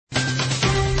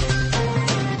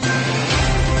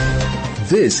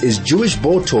This is Jewish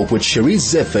Board Talk with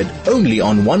Cherise Zifford, only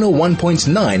on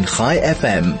 101.9 Chai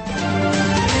FM.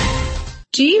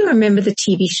 Do you remember the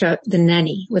TV show The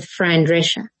Nanny with Fran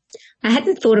Drescher? I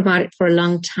hadn't thought about it for a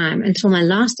long time until my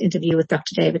last interview with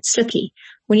Dr. David Slucki,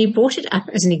 when he brought it up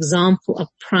as an example of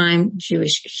prime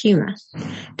Jewish humor.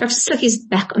 Dr. Slucki is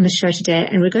back on the show today,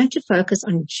 and we're going to focus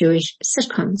on Jewish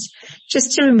sitcoms.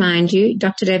 Just to remind you,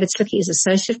 Dr. David Slucki is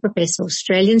Associate Professor,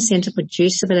 Australian Centre for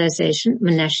Jewish Civilization,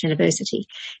 Monash University.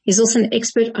 He's also an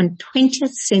expert on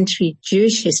 20th century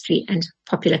Jewish history and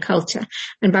popular culture.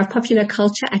 And by popular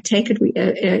culture, I take it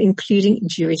including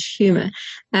Jewish humor.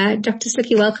 Dr.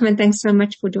 Slucki, welcome, and thanks so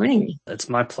much for joining me. It's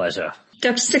my pleasure.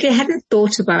 Dr. Slucki, I hadn't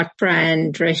thought about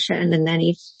Fran Drescher and The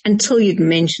Nanny until you'd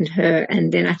mentioned her,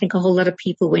 and then I think a whole lot of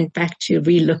people went back to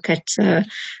relook at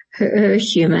her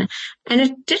humor. And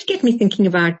it did get me thinking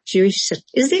about is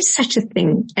there such a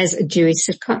thing as a Jewish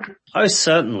sitcom? Oh,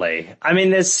 certainly. I mean,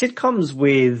 there's sitcoms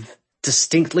with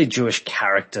distinctly Jewish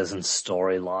characters and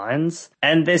storylines,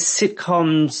 and there's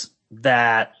sitcoms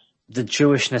that the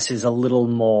Jewishness is a little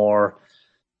more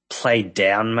played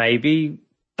down maybe,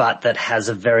 but that has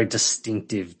a very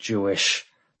distinctive Jewish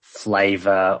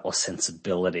flavor or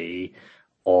sensibility,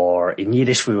 or in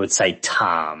Yiddish we would say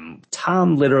tam.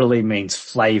 Tam literally means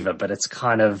flavor, but it's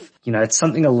kind of, it's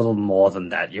something a little more than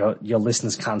that. Your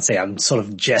listeners can't see I'm sort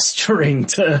of gesturing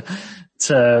to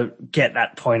get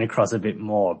that point across a bit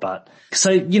more. But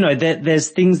so, there's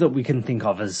things that we can think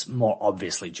of as more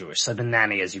obviously Jewish. So The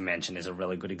Nanny, as you mentioned, is a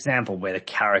really good example where the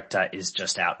character is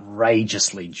just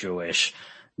outrageously Jewish.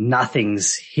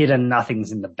 Nothing's hidden,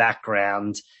 nothing's in the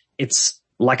background. It's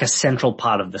like a central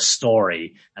part of the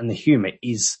story, and the humor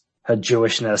is her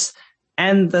Jewishness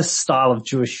and the style of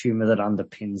Jewish humor that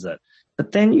underpins it.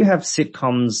 But then you have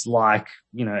sitcoms like,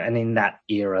 and in that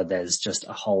era there's just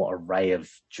a whole array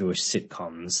of Jewish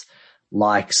sitcoms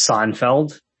like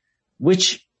Seinfeld,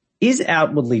 which is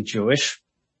outwardly Jewish,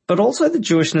 but also the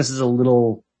Jewishness is a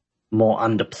little more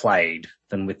underplayed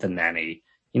than with The Nanny.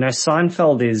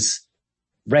 Seinfeld is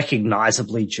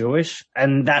recognizably Jewish,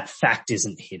 and that fact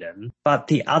isn't hidden, but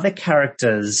the other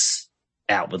characters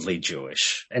outwardly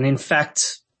Jewish, and in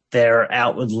fact they're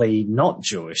outwardly not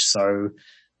Jewish. So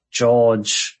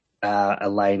George,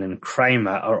 Elaine and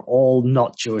Kramer are all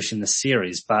not Jewish in the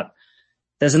series, but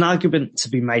there's an argument to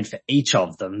be made for each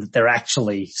of them that they're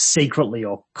actually secretly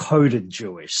or coded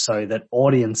Jewish, so that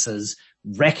audiences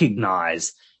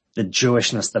recognize the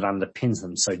Jewishness that underpins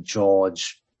them. So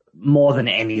George, more than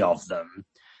any of them,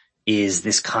 is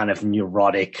this kind of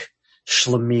neurotic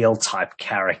schlemiel type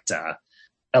character.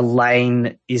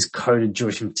 Elaine is coded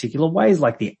Jewish in particular ways,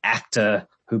 like the actor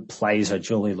who plays her,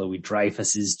 Julie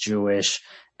Louis-Dreyfus, is Jewish.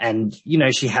 And,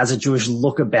 she has a Jewish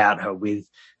look about her with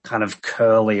kind of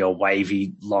curly or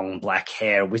wavy long black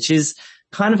hair, which is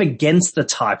kind of against the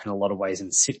type in a lot of ways in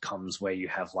sitcoms where you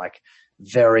have like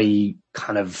very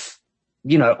kind of,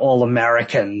 all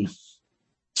American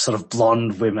sort of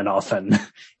blonde women often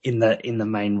in the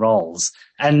main roles.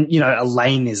 And,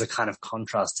 Elaine is a kind of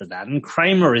contrast to that. And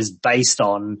Kramer is based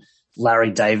on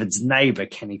Larry David's neighbor,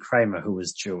 Kenny Kramer, who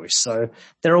was Jewish. So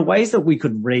there are ways that we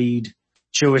could read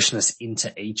Jewishness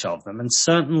into each of them. And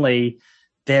certainly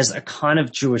there's a kind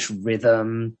of Jewish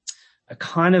rhythm, a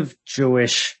kind of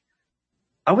Jewish,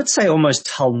 I would say almost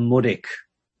Talmudic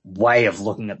way of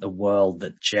looking at the world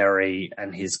that Jerry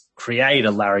and his creator,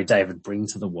 Larry David, bring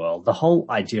to the world. The whole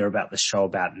idea about the show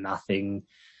about nothing.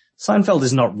 Seinfeld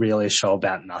is not really a show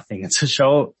about nothing. It's a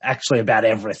show actually about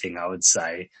everything, I would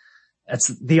say. It's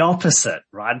the opposite,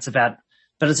 right? It's about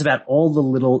all the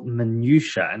little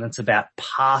minutiae, and it's about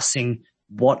parsing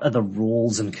what are the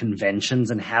rules and conventions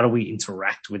and how do we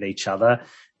interact with each other.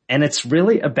 And it's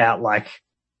really about like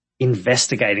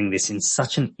investigating this in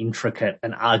such an intricate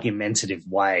and argumentative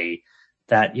way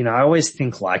that, I always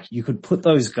think like you could put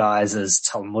those guys as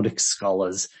Talmudic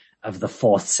scholars of the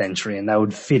 4th century and they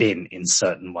would fit in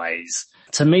certain ways.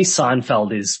 To me,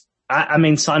 Seinfeld is,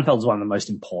 Seinfeld's one of the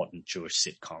most important Jewish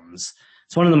sitcoms.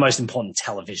 It's one of the most important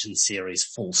television series,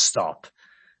 full stop.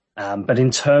 But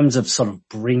in terms of sort of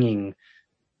bringing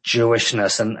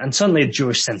Jewishness and certainly a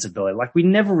Jewish sensibility, like we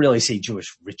never really see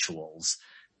Jewish rituals.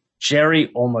 Jerry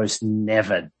almost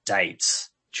never dates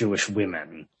Jewish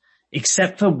women,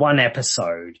 except for one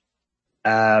episode,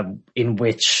 in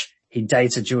which he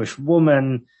dates a Jewish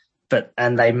woman,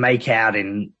 and they make out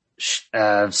in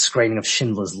screening of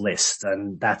Schindler's List.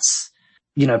 And that's,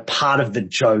 part of the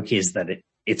joke is that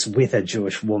it's with a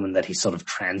Jewish woman that he sort of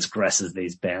transgresses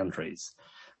these boundaries.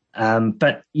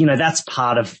 But, that's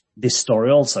part of this story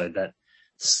also, that,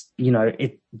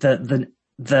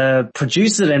 the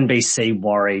producers at NBC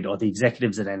worried, or the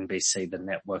executives at NBC, the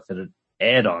network that it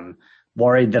aired on,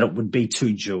 worried that it would be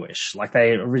too Jewish. Like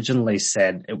they originally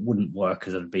said it wouldn't work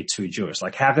because it would be too Jewish.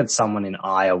 Like how could someone in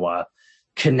Iowa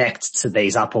connect to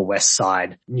these Upper West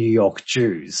Side New York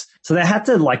Jews? So they had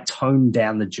to like tone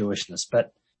down the Jewishness.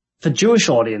 But for Jewish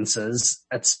audiences,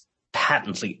 it's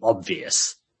patently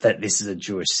obvious that this is a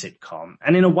Jewish sitcom.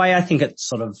 And in a way, I think it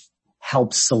sort of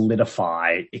helps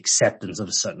solidify acceptance of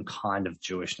a certain kind of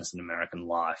Jewishness in American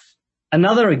life.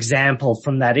 Another example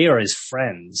from that era is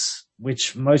Friends,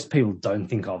 which most people don't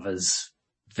think of as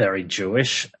very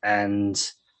Jewish. And,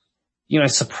 you know,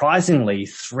 surprisingly,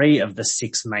 3 of the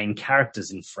 6 main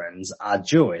characters in Friends are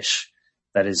Jewish.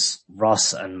 That is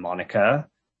Ross and Monica,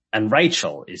 and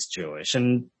Rachel is Jewish.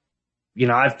 And, you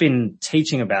know, I've been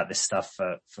teaching about this stuff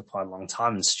for quite a long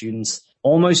time, and students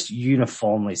almost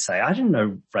uniformly say, I didn't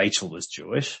know Rachel was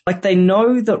Jewish. Like they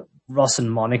know that Ross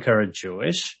and Monica are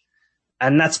Jewish,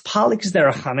 and that's partly because there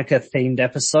are Hanukkah themed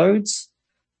episodes,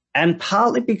 and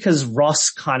partly because Ross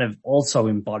kind of also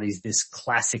embodies this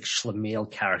classic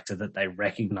Schlemiel character that they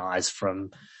recognize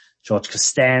from George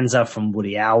Costanza, from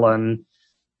Woody Allen.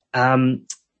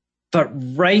 But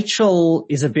Rachel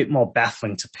is a bit more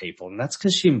baffling to people, and that's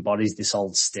because she embodies this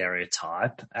old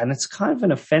stereotype, and it's kind of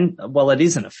it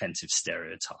is an offensive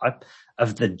stereotype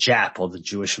of the Jap or the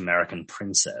Jewish American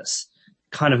princess.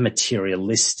 Kind of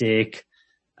materialistic,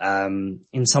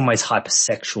 in some ways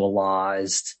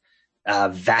hypersexualized,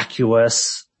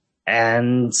 vacuous,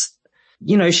 and,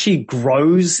 you know, she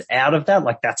grows out of that,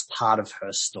 like that's part of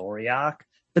her story arc.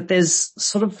 But there's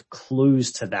sort of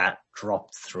clues to that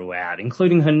dropped throughout,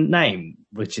 including her name,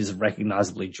 which is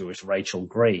recognizably Jewish, Rachel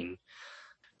Green.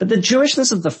 But the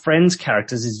Jewishness of the Friends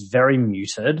characters is very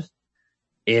muted.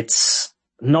 It's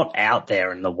not out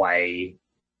there in the way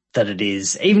that it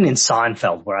is, even in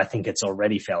Seinfeld, where I think it's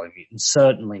already fairly muted,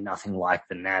 certainly nothing like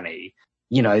The Nanny.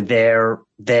 You know,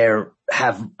 they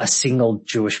have a single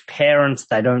Jewish parent.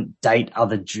 They don't date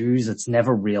other Jews. They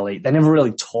never really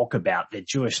talk about their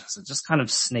Jewishness. It just kind of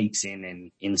sneaks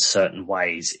in certain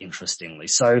ways, interestingly.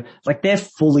 So, like, they're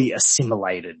fully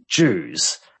assimilated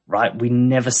Jews, right? We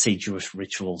never see Jewish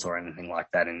rituals or anything like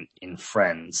that in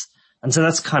Friends. And so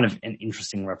that's kind of an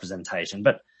interesting representation.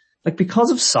 But, like,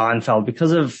 because of Seinfeld,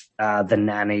 because of The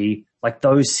Nanny, like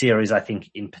those series, I think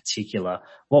in particular,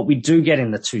 what we do get in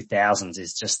the 2000s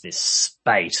is just this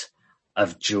spate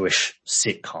of Jewish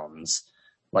sitcoms,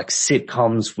 like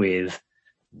sitcoms with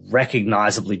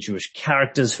recognizably Jewish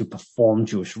characters who perform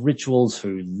Jewish rituals,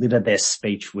 who litter their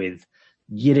speech with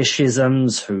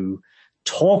Yiddishisms, who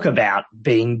talk about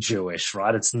being Jewish,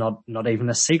 right? It's not even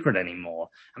a secret anymore.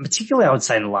 And particularly I would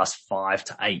say in the last 5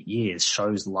 to 8 years,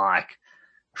 shows like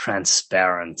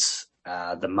Transparent,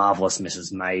 The Marvelous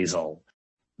Mrs. Maisel,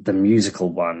 the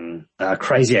musical one,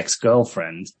 Crazy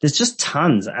Ex-Girlfriend. There's just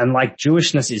tons. And like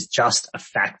Jewishness is just a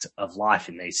fact of life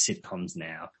in these sitcoms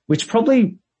now, which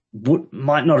probably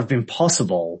might not have been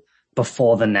possible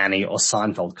before The Nanny or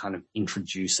Seinfeld kind of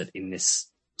introduce it in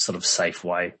this sort of safe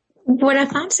way. What I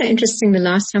found so interesting the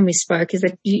last time we spoke is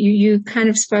that you kind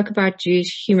of spoke about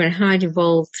Jewish humor and how it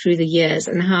evolved through the years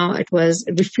and how it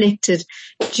reflected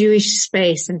Jewish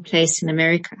space and place in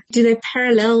America. Do they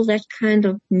parallel that kind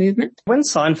of movement? When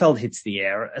Seinfeld hits the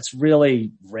air, it's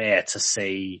really rare to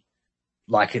see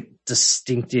like a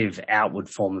distinctive outward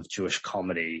form of Jewish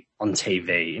comedy on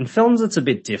TV. In films, it's a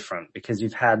bit different because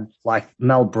you've had like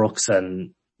Mel Brooks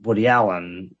and Woody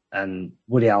Allen, and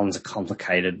Woody Allen's a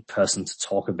complicated person to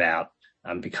talk about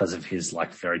because of his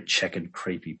like very checkered,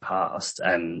 creepy past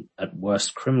and at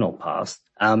worst criminal past.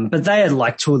 But they are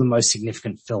like 2 of the most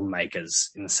significant filmmakers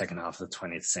in the second half of the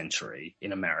 20th century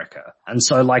in America. And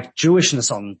so like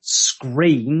Jewishness on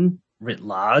screen writ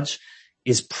large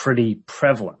is pretty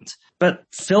prevalent. But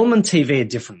film and TV are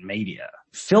different media.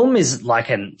 Film is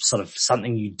like sort of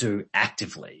something you do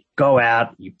actively. Go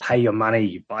out, you pay your money,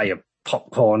 you buy your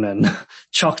popcorn and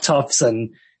Choc Tops,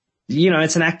 and, you know,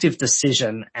 it's an active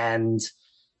decision, and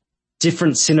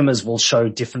different cinemas will show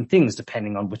different things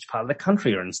depending on which part of the country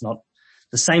you're in. It's not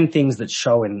the same things that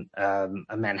show in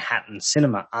a Manhattan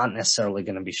cinema aren't necessarily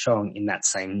going to be shown in that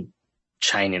same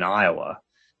chain in Iowa.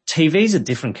 TV's a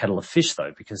different kettle of fish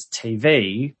though, because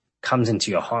TV comes into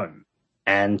your home,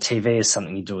 and TV is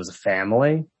something you do as a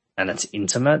family, and it's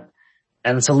intimate.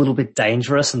 And it's a little bit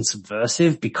dangerous and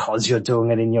subversive because you're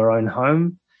doing it in your own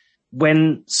home.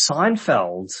 When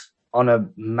Seinfeld on a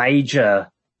major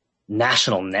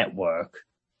national network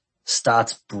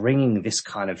starts bringing this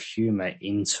kind of humor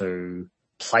into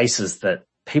places that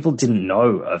people didn't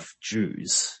know of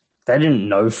Jews, they didn't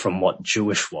know from what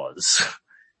Jewish was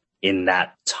in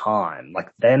that time. Like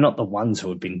they're not the ones who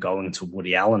had been going to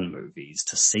Woody Allen movies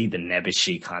to see the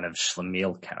nebbishy kind of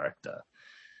Schlemiel character.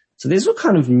 So these were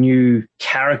kind of new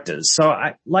characters. So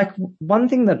one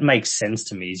thing that makes sense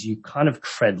to me is you kind of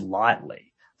tread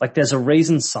lightly. Like there's a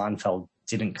reason Seinfeld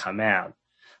didn't come out.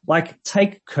 Like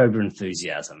take Curb Your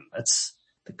Enthusiasm. It's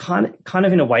the kind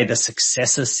of in a way the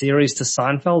successor series to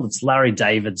Seinfeld. It's Larry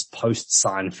David's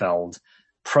post-Seinfeld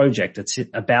project. It's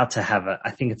about to have I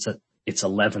think it's its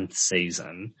 11th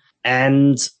season.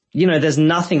 And, there's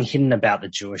nothing hidden about the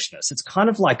Jewishness. It's kind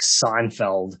of like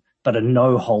Seinfeld, but a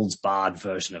no-holds-barred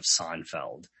version of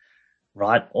Seinfeld,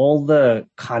 right? All the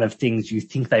kind of things you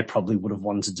think they probably would have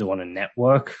wanted to do on a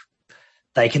network,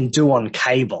 they can do on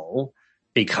cable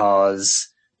because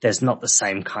there's not the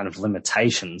same kind of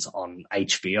limitations on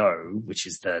HBO, which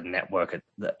is the network,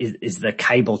 is the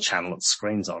cable channel it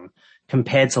screens on,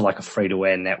 compared to like a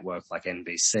free-to-air network like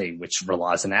NBC, which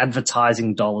relies on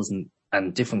advertising dollars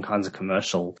and different kinds of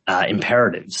commercial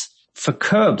imperatives. For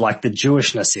Curb, like the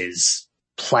Jewishness is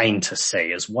plain to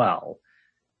see as well.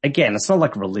 Again, it's not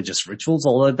like religious rituals,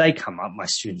 although they come up. My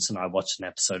students and I watched an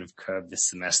episode of Curb this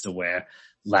semester where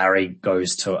Larry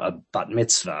goes to a bat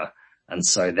mitzvah. And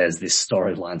so there's this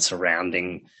storyline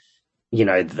surrounding,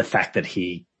 the fact that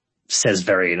he says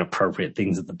very inappropriate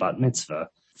things at the bat mitzvah.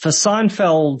 For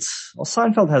Seinfeld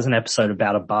has an episode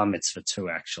about a bar mitzvah too,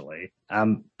 actually.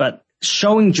 But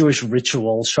showing Jewish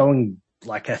ritual, showing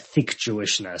like a thick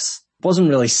Jewishness wasn't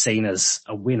really seen as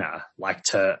a winner, like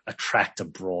to attract a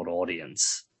broad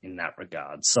audience in that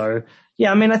regard. So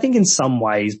yeah, I think in some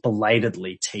ways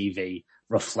belatedly TV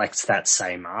reflects that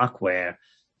same arc where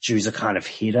Jews are kind of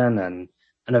hidden and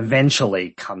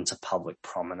eventually come to public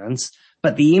prominence.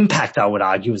 But the impact, I would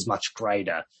argue, is much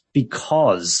greater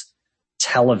because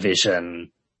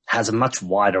television has a much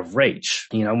wider reach.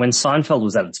 When Seinfeld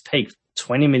was at its peak,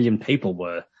 20 million people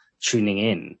were tuning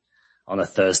in on a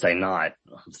Thursday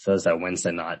or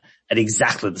Wednesday night at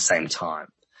exactly the same time.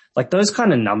 Like those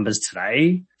kind of numbers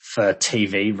today for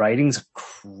TV ratings are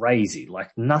crazy.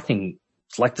 Like nothing,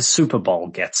 like the Super Bowl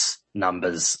gets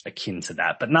numbers akin to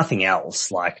that, but nothing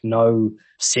else. Like no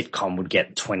sitcom would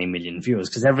get 20 million viewers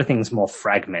because everything's more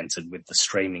fragmented with the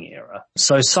streaming era.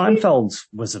 So Seinfeld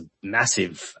was a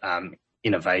massive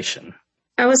innovation.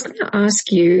 I was going to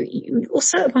ask you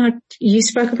you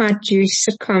spoke about Jewish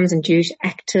sitcoms and Jewish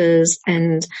actors,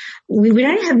 and we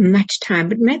don't have much time,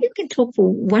 but maybe we can talk for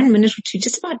 1 minute or two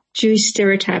just about Jewish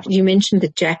stereotypes. You mentioned the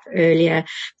Jap earlier,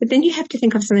 but then you have to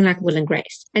think of something like Will and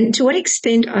Grace. And to what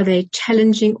extent are they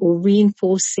challenging or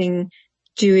reinforcing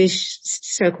Jewish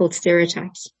so-called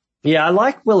stereotypes? Yeah, I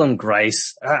like Will and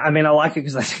Grace. I like it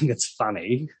because I think it's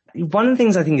funny. One of the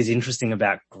things I think is interesting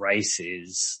about Grace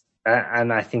is,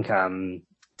 and I think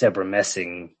Deborah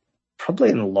Messing, probably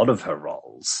in a lot of her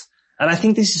roles, and I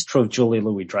think this is true of Julia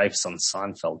Louis-Dreyfus on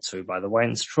Seinfeld too, by the way,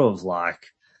 and it's true of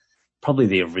probably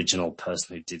the original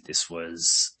person who did this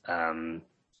was on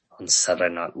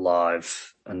Saturday Night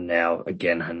Live, and now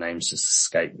again her name's just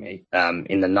escaped me.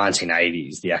 In the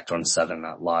 1980s, the actor on Saturday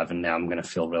Night Live, and now I'm going to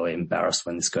feel really embarrassed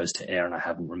when this goes to air and I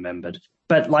haven't remembered.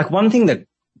 But one thing that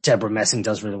Deborah Messing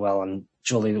does really well and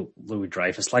Julia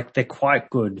Louis-Dreyfus, they're quite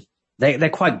good. They're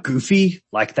quite goofy,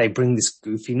 they bring this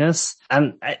goofiness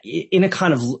and in a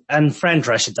kind of, and Fran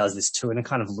Drescher does this too, in a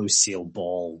kind of Lucille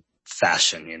Ball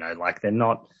fashion,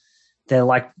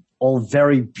 they're all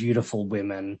very beautiful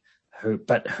women who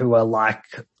are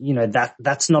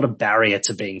that's not a barrier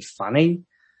to being funny.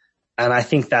 And I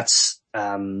think that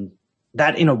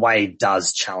in a way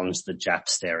does challenge the Jap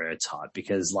stereotype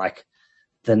because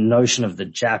the notion of the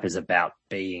Jap is about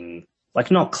being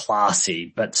not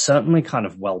classy, but certainly kind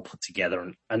of well put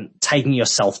together and taking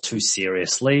yourself too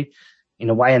seriously in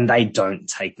a way, and they don't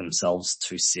take themselves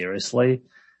too seriously.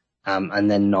 And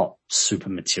they're not super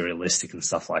materialistic and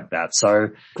stuff like that. So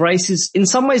Grace is, in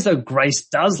some ways though, Grace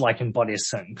does embody a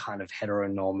certain kind of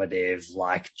heteronormative,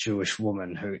 Jewish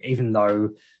woman who, even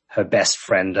though her best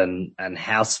friend and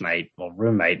housemate or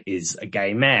roommate is a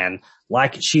gay man,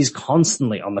 she's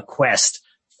constantly on the quest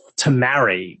to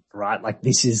marry, right?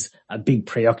 This is a big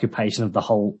preoccupation of the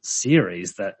whole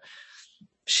series, that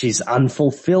she's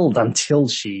unfulfilled until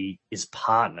she is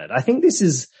partnered. I think this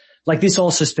is, this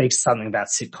also speaks to something about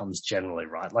sitcoms generally,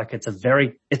 right?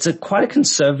 It's quite a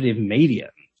conservative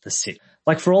medium, the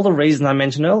sitcom. For all the reasons I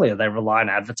mentioned earlier, they rely on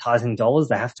advertising dollars.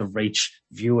 They have to reach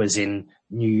viewers in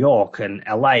New York and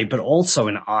LA, but also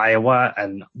in Iowa.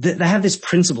 And they have this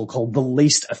principle called the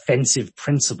least offensive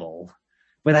principle,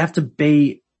 where they have to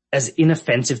be as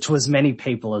inoffensive to as many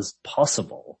people as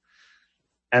possible.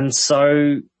 And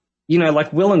so,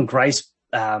 Will and Grace,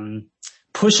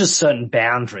 pushes certain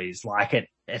boundaries,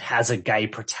 it has a gay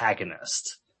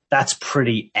protagonist. That's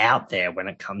pretty out there when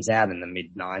it comes out in the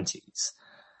mid-90s.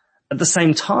 at the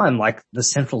same time, like the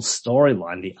central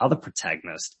storyline, the other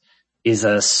protagonist is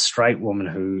a straight woman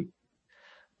who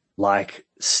like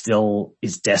still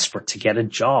is desperate to get a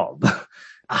job,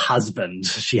 a husband.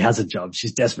 She has a job.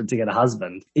 She's desperate to get a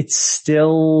husband. It's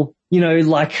still,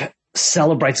 like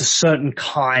celebrates a certain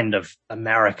kind of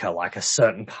America, like a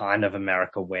certain kind of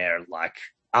America where like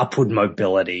upward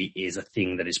mobility is a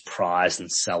thing that is prized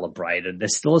and celebrated.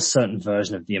 There's still a certain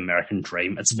version of the American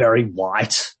dream. It's very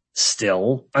white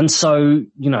still. And so,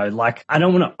 like I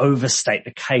don't want to overstate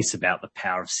the case about the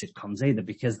power of sitcoms either,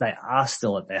 because they are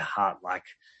still at their heart like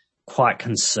quite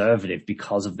conservative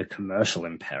because of the commercial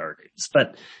imperatives.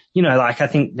 But, like I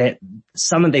think that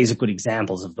some of these are good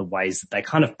examples of the ways that they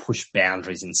kind of push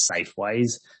boundaries in safe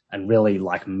ways and really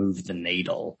like move the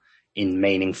needle in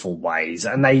meaningful ways.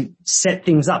 And they set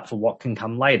things up for what can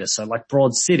come later. So like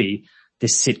Broad City,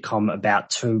 this sitcom about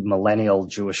two millennial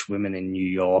Jewish women in New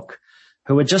York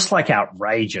who are just like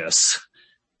outrageous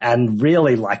and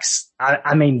really like,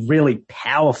 really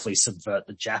powerfully subvert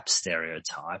the Jap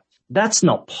stereotype. That's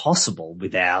not possible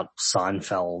without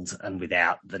Seinfeld and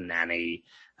without The Nanny,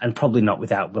 and probably not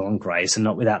without Will and Grace, and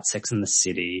not without Sex and the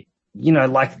City.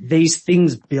 Like these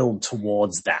things build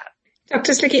towards that.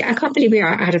 Dr. Slucki, I can't believe we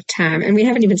are out of time, and we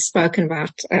haven't even spoken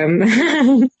about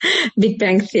Big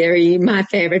Bang Theory, my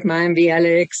favorite, Mayim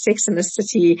Bialik, Sex and the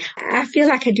City. I feel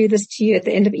like I do this to you at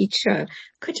the end of each show.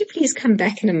 Could you please come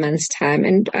back in a month's time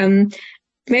and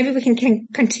maybe we can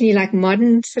continue like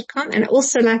modern sitcom, and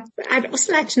also I'd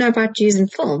also like to know about Jews in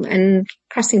film and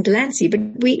Crossing Delancey, but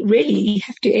we really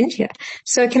have to end here.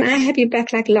 So can I have you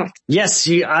back like a lot? Yes,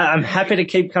 I'm happy to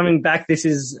keep coming back. This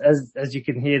is, as you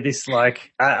can hear, this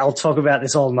like, I'll talk about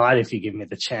this all night if you give me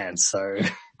the chance. So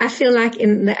I feel like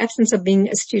in the absence of being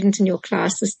a student in your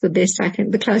class, this is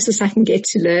the closest I can get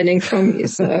to learning from you.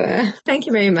 So thank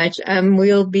you very much.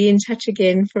 We'll be in touch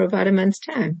again for about a month's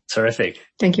time. Terrific.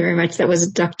 Thank you very much. That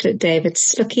was Dr. David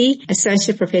Slucki,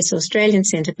 Associate Professor, Australian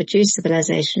Centre for Jewish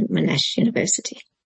Civilization, Monash University.